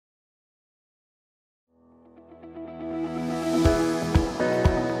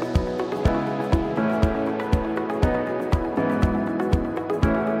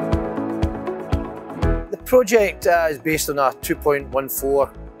project is based on a 2.14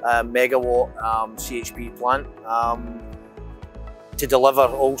 megawatt CHP plant to deliver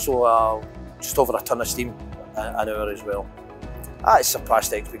also just over a ton of steam an hour as well. It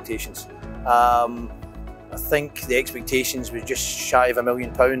surpassed expectations. I think the expectations were just shy of £1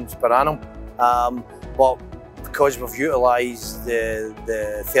 million per annum, but because we've utilised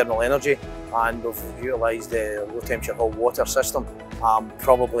the thermal energy and we've utilised the low temperature hot water system,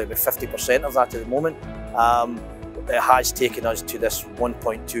 probably about 50% of that at the moment, it has taken us to this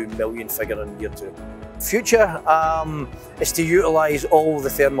 1.2 million figure in year 2. Future is to utilise all the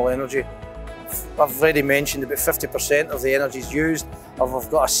thermal energy. I've already mentioned about 50% of the energy is used. We've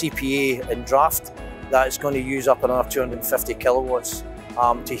got a CPA in draft that's going to use up another 250 kilowatts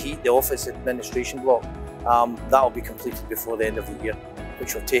to heat the office administration block. That will be completed before the end of the year,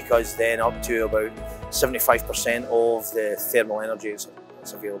 which will take us then up to about 75% of the thermal energy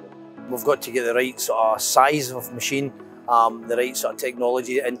that's available. We've got to get the right sort of size of machine, the right sort of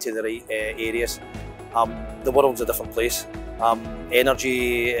technology into the right areas. The world's a different place.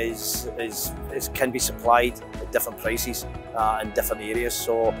 Energy can be supplied at different prices in different areas.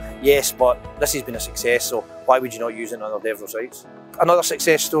 So yes, but this has been a success, so why would you not use it on other Devro sites? Another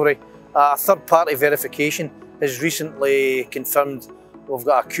success story, third-party verification has recently confirmed we've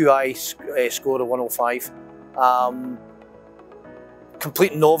got a QI score of 105.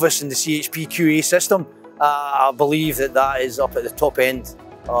 Complete novice in the CHP QA system. I believe that is up at the top end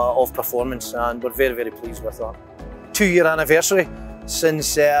of performance, and we're very, very pleased with that. 2-year anniversary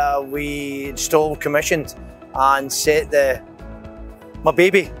since we installed, commissioned and set my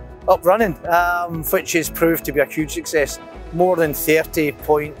baby up running, which has proved to be a huge success. More than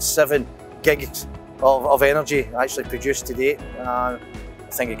 30.7 gigs of energy actually produced to date. I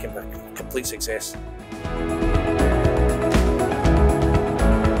think it can be a complete success.